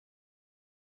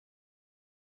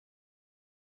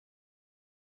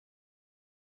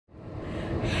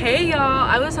Hey y'all,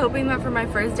 I was hoping that for my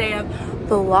first day of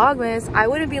Vlogmas, I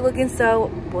wouldn't be looking so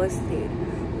busted,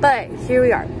 but here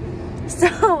we are. So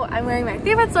I'm wearing my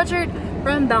favorite sweatshirt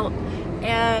from Belt,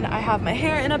 and I have my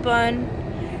hair in a bun,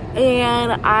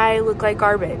 and I look like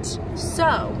garbage.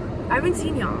 So I haven't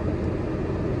seen y'all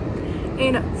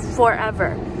in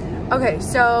forever. Okay,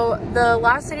 so the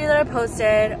last video that I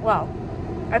posted, well,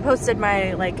 I posted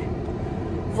my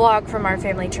vlog from our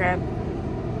family trip.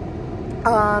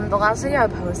 The last video I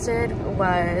posted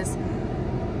was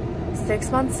 6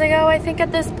 months ago, I think,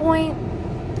 at this point.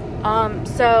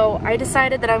 So I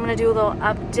decided that I'm gonna do a little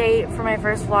update for my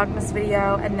first Vlogmas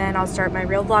video, and then I'll start my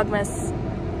real Vlogmas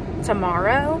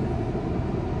tomorrow.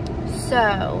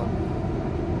 So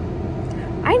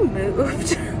I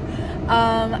moved.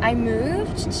 I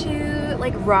moved to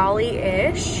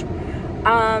Raleigh-ish.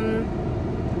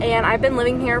 And I've been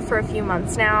living here for a few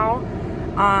months now.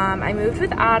 I moved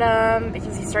with Adam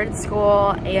because he started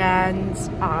school, and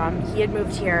he had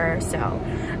moved here, so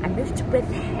I moved with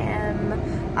him.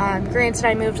 Granted,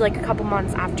 I moved a couple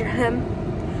months after him,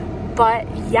 but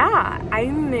yeah, I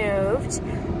moved.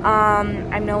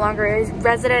 I'm no longer a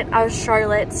resident of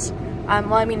Charlotte.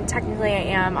 Well, I mean, technically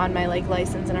I am on my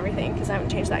license and everything because I haven't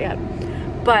changed that yet.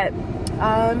 But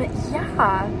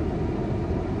yeah.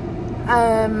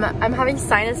 I'm having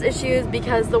sinus issues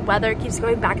because the weather keeps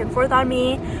going back and forth on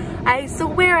me. I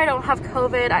swear I don't have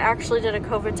COVID. I actually did a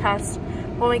COVID test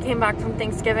when we came back from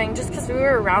Thanksgiving, just because we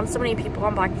were around so many people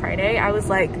on Black Friday. I was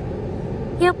like,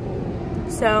 yep.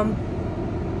 So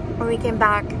when we came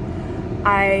back,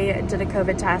 I did a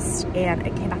COVID test and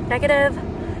it came back negative.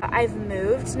 I've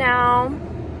moved now.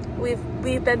 We've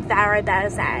been very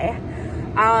busy.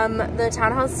 The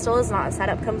townhouse still is not set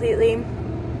up completely.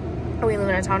 We live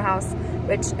in a townhouse,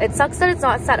 which it sucks that it's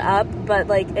not set up, but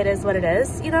it is what it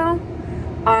is, you know?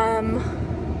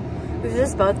 We've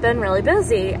just both been really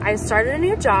busy. I started a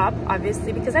new job,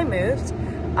 obviously, because I moved.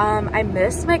 I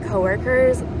miss my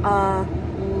coworkers a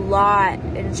lot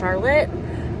in Charlotte.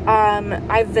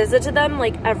 I've visited them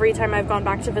every time I've gone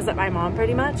back to visit my mom,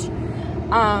 pretty much.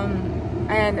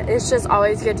 And it's just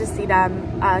always good to see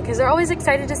them, because they're always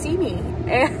excited to see me.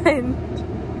 And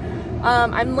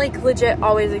I'm legit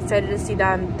always excited to see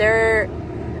them.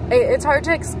 It's hard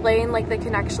to explain the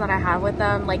connection that I have with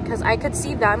them, because I could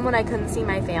see them when I couldn't see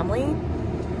my family.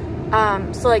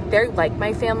 So they're like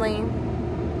my family.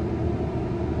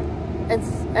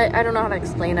 I don't know how to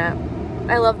explain it.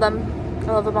 I love them. I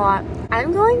love them a lot.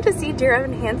 I'm going to see Dear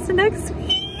Evan Hansen next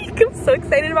week. I'm so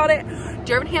excited about it.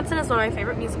 Dear Evan Hansen is one of my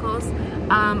favorite musicals.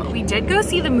 We did go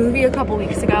see the movie a few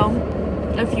weeks ago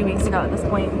at this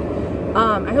point.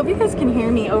 I hope you guys can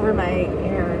hear me over my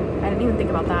air. I didn't even think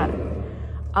about that.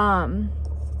 I'm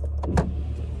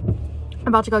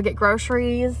about to go get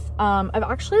groceries. I've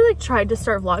actually tried to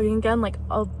start vlogging again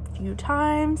a few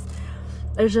times.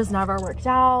 It's just never worked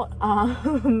out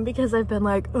because I've been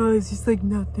oh, it's just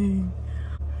nothing.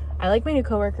 I like my new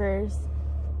coworkers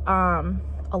a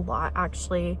lot,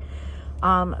 actually.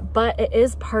 But it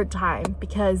is part-time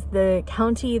because the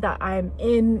county that I'm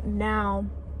in now,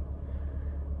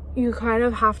 you kind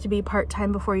of have to be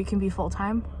part-time before you can be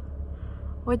full-time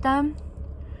with them.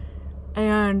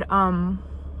 And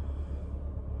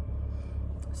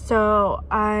so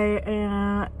I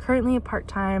am currently a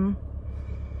part-time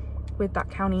with that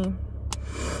county.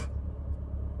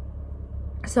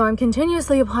 So I'm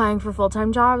continuously applying for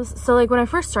full-time jobs. So when I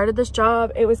first started this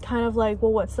job, it was kind of well,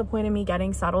 what's the point of me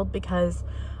getting settled, because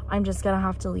I'm just gonna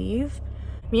have to leave.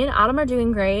 Me and Adam are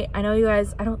doing great. I know you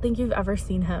guys, I don't think you've ever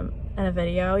seen him in a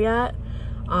video yet.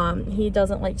 He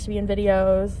doesn't like to be in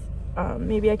videos.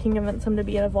 Maybe I can convince him to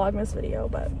be in a Vlogmas video,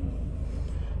 but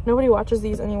nobody watches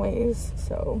these anyways,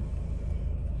 so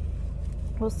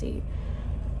we'll see.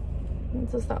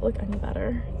 Does that look any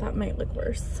better? That might look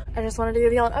worse. I just wanted to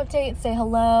give y'all an update, say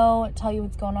hello, tell you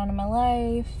what's going on in my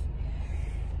life,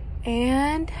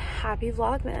 and happy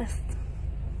Vlogmas.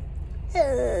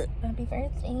 Happy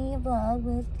first day of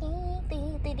Vlogmas.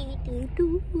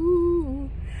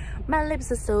 My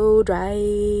lips are so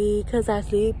dry because I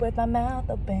sleep with my mouth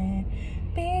open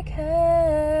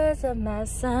because of my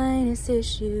sinus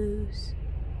issues.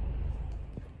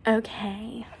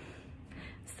 Okay,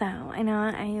 so I know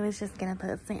I was just gonna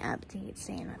post an update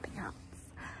saying nothing else,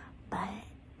 but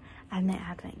I'm the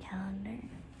advent calendar.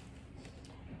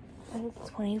 It's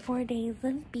 24 days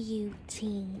of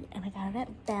beauty, and I got it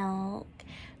at Belk.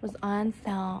 It was on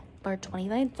sale for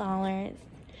 $25. It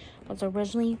was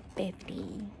originally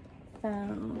 $50. So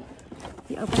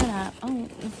you open it up. Oh,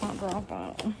 it's not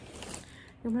broken.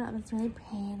 You open it up. It's really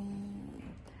pretty.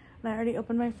 And I already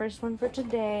opened my first one for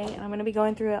today. And I'm going to be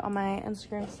going through it on my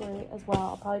Instagram story as well.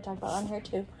 I'll probably talk about it on here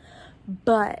too.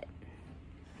 But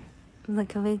the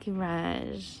kabuki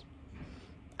brush.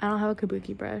 I don't have a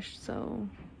kabuki brush, so,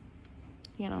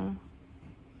 you know.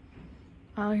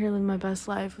 I'm out here living my best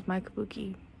life with my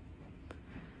kabuki.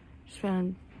 Just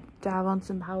gonna dab on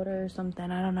some powder or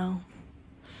something. I don't know.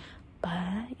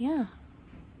 But, yeah.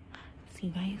 See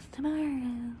you guys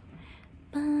tomorrow.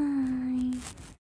 Bye.